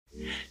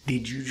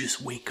Did you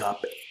just wake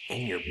up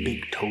and your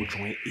big toe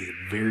joint is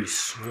very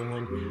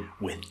swollen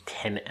with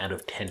 10 out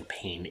of 10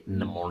 pain in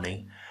the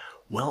morning?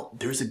 Well,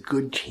 there's a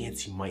good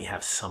chance you might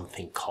have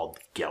something called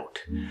gout.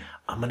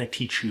 I'm going to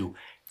teach you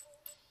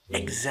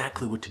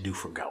exactly what to do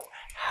for gout,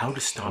 how to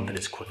stop it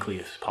as quickly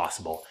as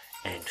possible,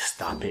 and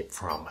stop it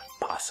from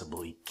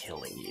possibly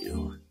killing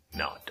you.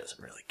 No, it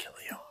doesn't really kill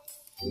you.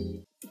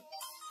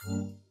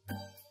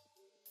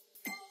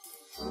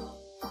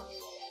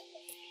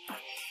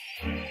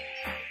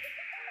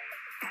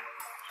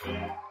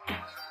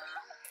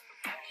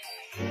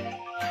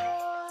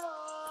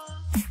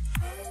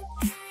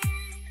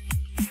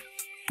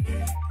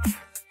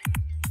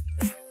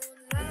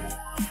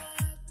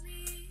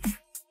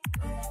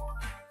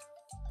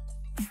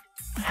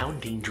 How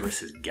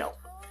dangerous is gout?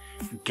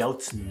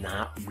 Gout's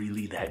not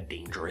really that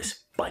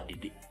dangerous, but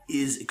it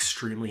is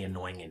extremely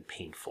annoying and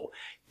painful.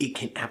 It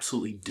can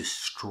absolutely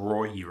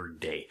destroy your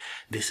day.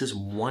 This is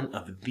one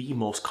of the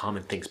most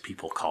common things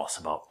people call us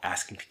about,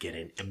 asking to get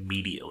in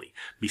immediately.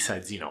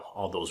 Besides,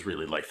 all those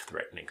really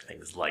life-threatening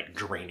things like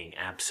draining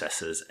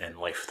abscesses and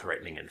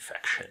life-threatening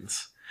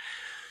infections.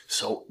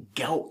 So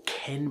gout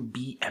can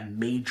be a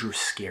major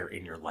scare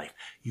in your life.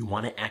 You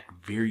want to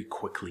act very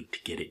quickly to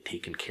get it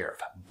taken care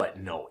of. But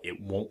no,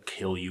 it won't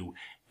kill you,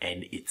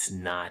 and it's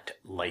not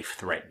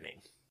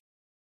life-threatening.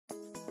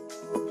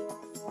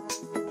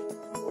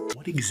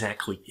 What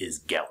exactly is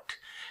gout?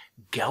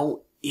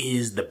 Gout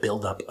is the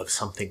buildup of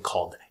something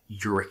called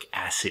uric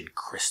acid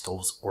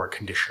crystals, or a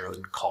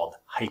condition called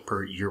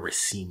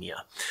hyperuricemia.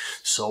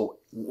 So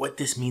what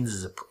this means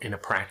is, in a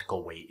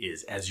practical way,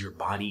 is as your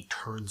body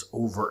turns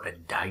over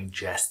and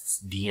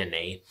digests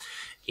DNA,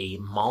 a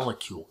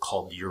molecule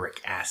called uric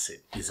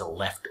acid is a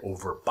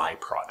leftover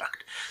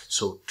byproduct.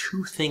 So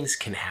two things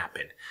can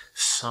happen.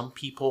 Some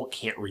people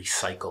can't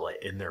recycle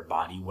it in their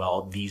body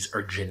well. These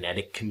are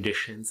genetic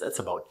conditions. That's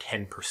about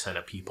 10%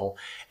 of people.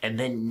 And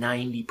then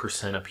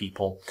 90% of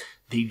people,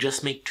 they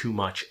just make too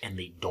much and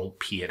they don't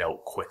pee it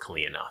out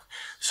quickly enough.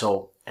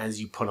 So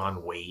as you put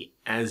on weight,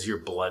 as your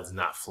blood's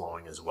not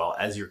flowing as well,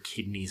 as your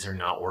kidneys are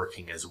not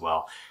working as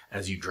well,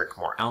 as you drink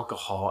more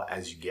alcohol,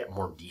 as you get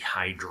more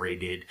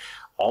dehydrated,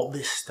 all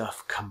this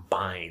stuff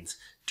combines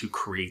to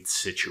create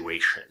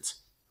situations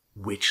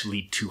which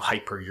lead to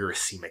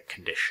hyperuricemic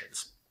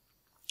conditions.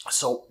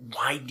 So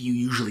why do you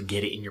usually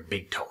get it in your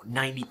big toe?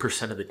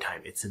 90% of the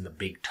time it's in the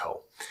big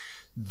toe.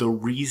 The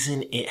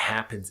reason it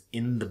happens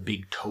in the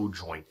big toe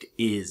joint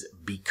is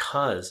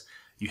because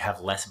you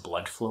have less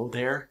blood flow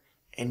there,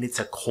 and it's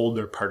a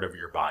colder part of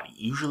your body.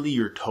 Usually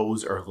your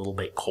toes are a little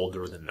bit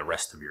colder than the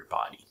rest of your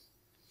body.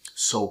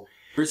 So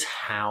here's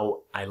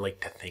how I like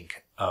to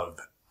think of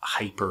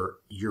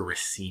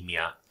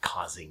hyperuricemia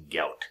causing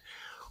gout.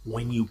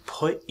 When you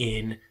put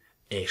in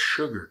a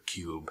sugar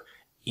cube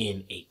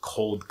in a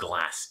cold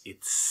glass,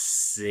 it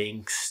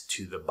sinks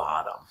to the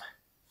bottom.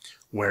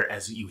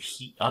 Whereas you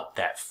heat up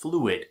that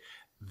fluid,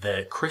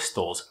 the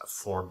crystals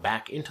form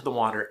back into the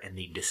water and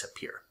they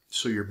disappear.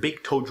 So your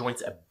big toe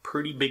joint's a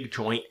pretty big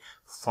joint,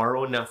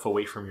 far enough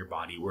away from your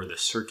body where the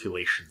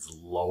circulation's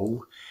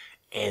low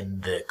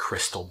and the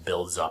crystal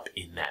builds up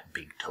in that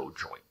big toe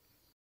joint.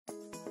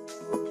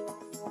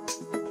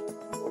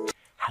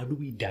 How do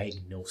we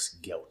diagnose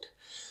gout?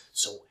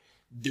 So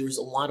there's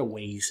a lot of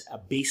ways.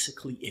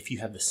 Basically, if you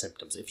have the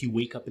symptoms, if you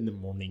wake up in the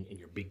morning and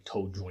your big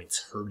toe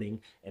joint's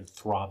hurting and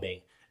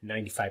throbbing,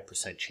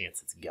 95%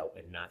 chance it's gout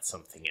and not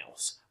something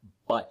else.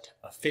 But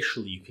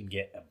officially, you can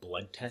get a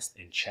blood test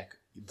and check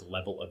the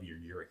level of your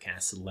uric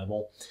acid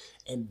level.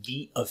 And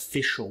the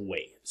official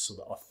way, so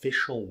the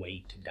official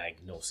way to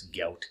diagnose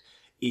gout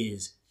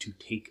is to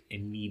take a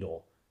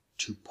needle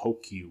to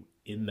poke you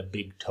in the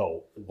big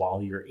toe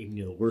while you're in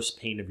the worst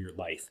pain of your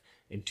life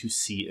and to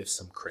see if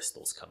some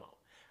crystals come out.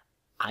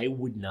 I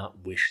would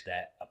not wish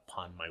that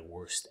upon my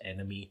worst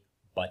enemy,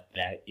 but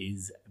that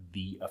is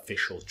the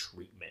official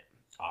treatment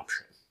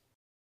option.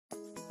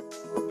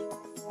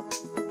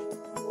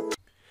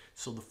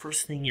 So the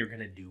first thing you're going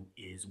to do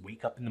is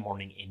wake up in the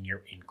morning and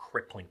you're in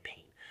crippling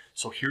pain.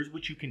 So here's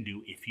what you can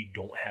do if you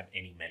don't have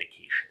any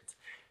medications.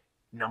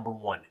 Number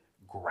one,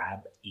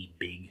 grab a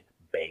big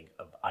bag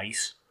of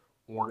ice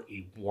or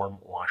a warm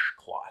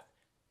washcloth.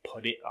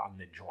 Put it on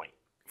the joint.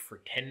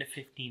 For 10 to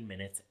 15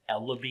 minutes,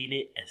 elevate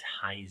it as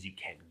high as you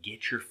can.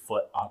 Get your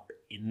foot up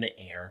in the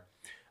air.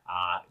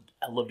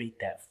 Elevate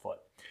that foot.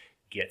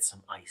 Get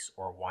some ice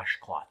or a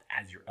washcloth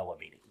as you're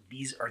elevating.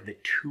 These are the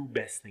two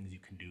best things you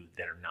can do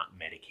that are not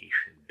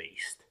medication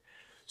based.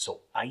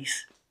 So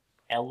ice,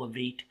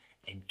 elevate,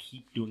 and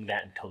keep doing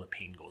that until the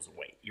pain goes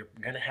away. You're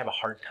going to have a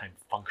hard time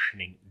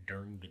functioning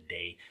during the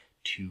day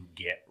to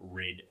get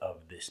rid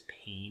of this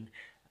pain.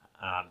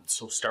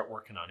 So start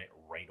working on it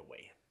right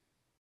away.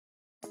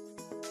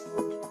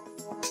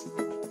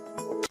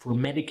 For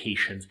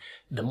medications,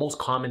 the most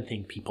common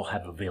thing people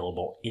have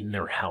available in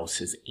their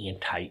house is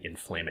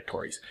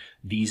anti-inflammatories.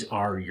 These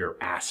are your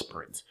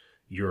aspirins,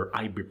 your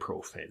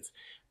ibuprofens.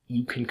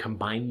 You can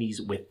combine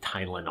these with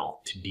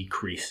Tylenol to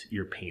decrease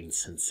your pain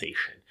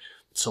sensation.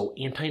 So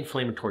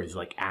anti-inflammatories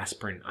like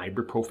aspirin,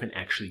 ibuprofen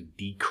actually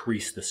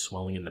decrease the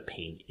swelling and the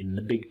pain in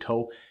the big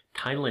toe.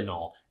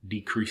 Tylenol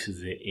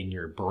decreases it in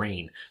your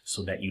brain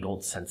so that you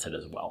don't sense it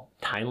as well.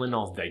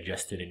 Tylenol is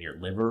digested in your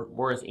liver,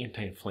 whereas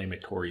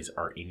anti-inflammatories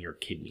are in your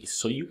kidneys.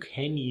 So you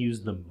can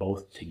use them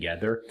both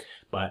together,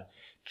 but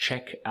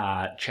check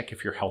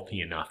if you're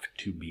healthy enough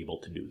to be able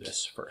to do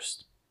this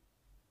first.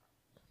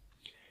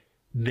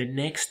 The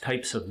next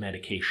types of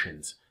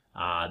medications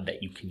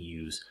that you can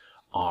use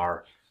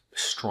are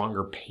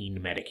stronger pain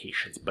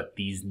medications, but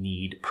these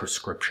need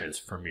prescriptions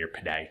from your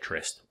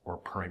podiatrist or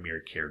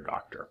primary care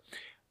doctor.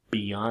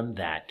 Beyond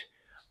that,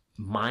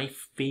 my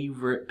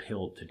favorite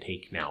pill to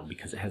take now,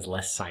 because it has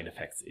less side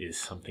effects, is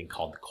something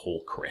called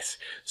Colchris.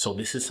 So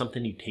this is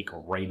something you take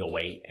right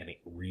away and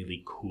it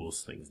really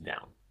cools things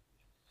down.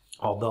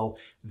 Although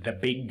the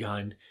big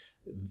gun,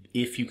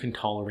 if you can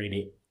tolerate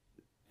it,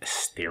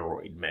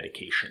 steroid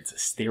medications.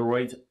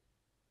 Steroids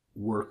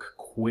work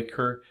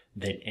quicker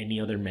than any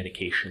other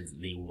medications.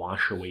 They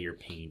wash away your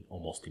pain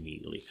almost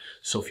immediately.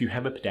 So if you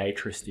have a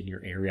podiatrist in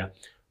your area,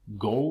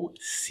 go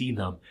see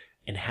them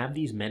and have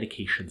these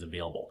medications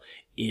available.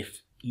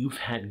 If you've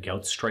had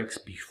gout strikes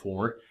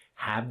before,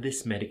 have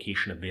this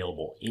medication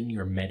available in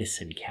your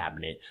medicine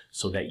cabinet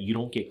so that you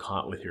don't get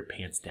caught with your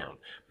pants down.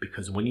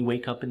 Because when you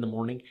wake up in the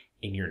morning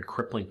and you're in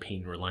crippling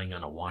pain relying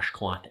on a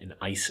washcloth and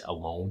ice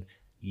alone,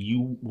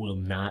 you will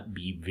not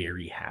be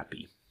very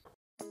happy.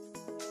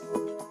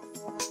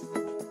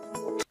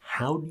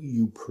 How do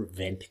you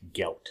prevent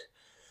gout?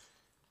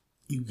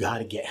 You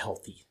gotta get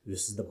healthy.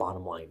 This is the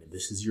bottom line.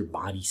 This is your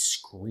body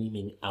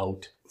screaming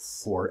out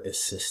for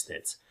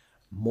assistance.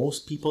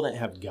 Most people that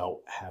have gout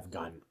have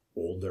gotten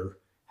older,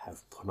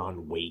 have put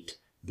on weight,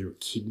 their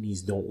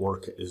kidneys don't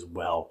work as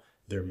well,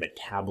 their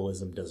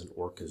metabolism doesn't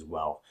work as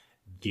well,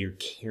 they're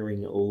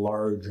carrying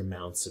large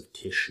amounts of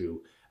tissue,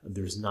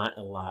 there's not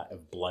a lot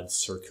of blood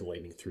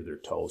circulating through their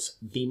toes.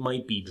 They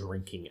might be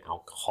drinking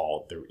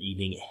alcohol. They're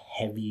eating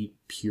heavy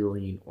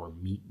purine or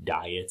meat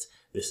diets.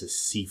 This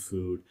is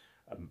seafood,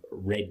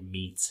 red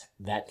meats,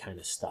 that kind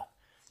of stuff.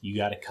 You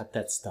got to cut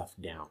that stuff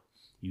down.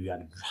 You got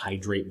to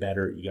hydrate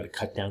better. You got to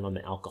cut down on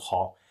the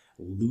alcohol.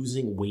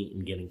 Losing weight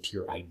and getting to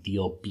your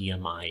ideal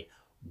BMI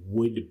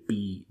would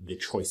be the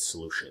choice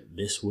solution.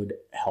 This would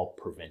help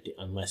prevent it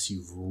unless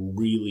you've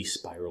really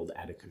spiraled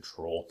out of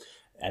control.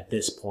 At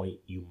this point,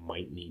 you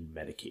might need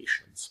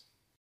medications.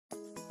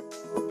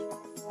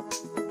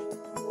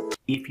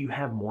 If you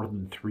have more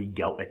than 3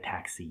 gout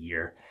attacks a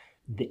year,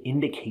 the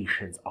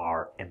indications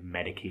are a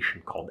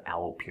medication called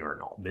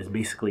allopurinol. This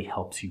basically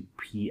helps you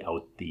pee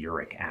out the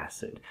uric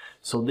acid.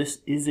 So this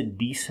is a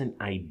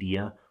decent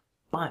idea,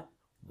 but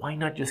why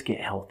not just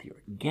get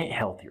healthier? Get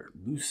healthier,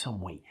 lose some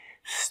weight,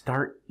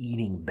 start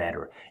eating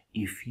better.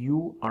 If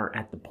you are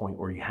at the point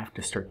where you have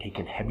to start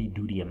taking heavy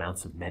duty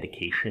amounts of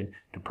medication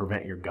to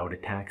prevent your gout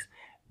attacks,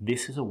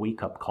 this is a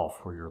wake-up call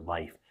for your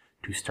life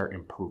to start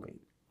improving.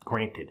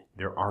 Granted,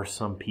 there are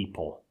some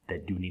people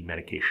that do need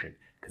medication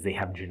because they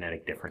have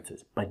genetic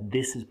differences, but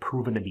this is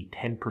proven to be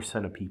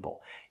 10% of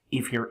people.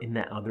 If you're in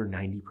that other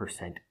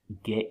 90%,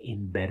 get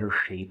in better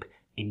shape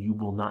and you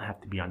will not have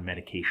to be on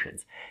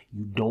medications.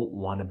 You don't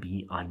want to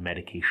be on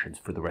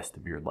medications for the rest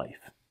of your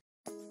life.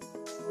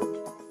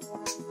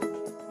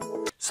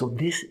 So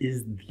this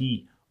is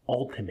the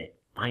ultimate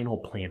final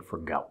plan for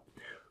gout.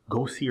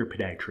 Go see your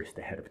podiatrist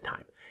ahead of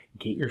time.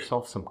 Get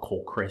yourself some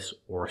Colchris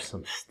or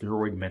some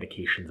steroid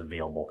medications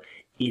available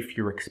if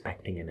you're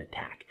expecting an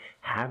attack.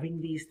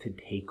 Having these to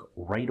take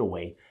right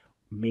away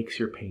makes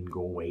your pain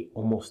go away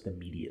almost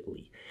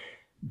immediately.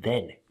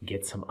 Then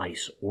get some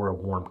ice or a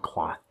warm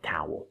cloth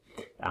towel.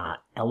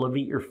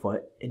 Elevate your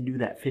foot and do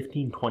that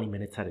 15-20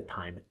 minutes at a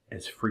time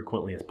as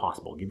frequently as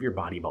possible. Give your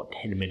body about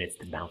 10 minutes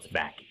to bounce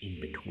back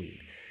in between.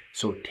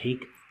 So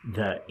take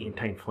the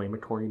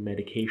anti-inflammatory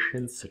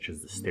medications such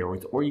as the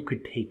steroids, or you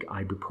could take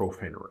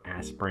ibuprofen or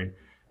aspirin.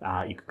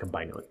 You could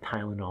combine it with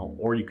Tylenol,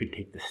 or you could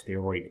take the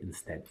steroid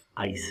instead.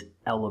 Ice,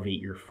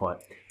 elevate your foot,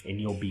 and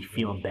you'll be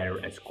feeling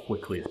better as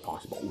quickly as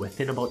possible.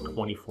 Within about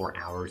 24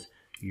 hours,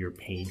 your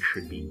pain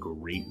should be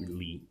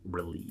greatly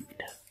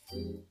relieved.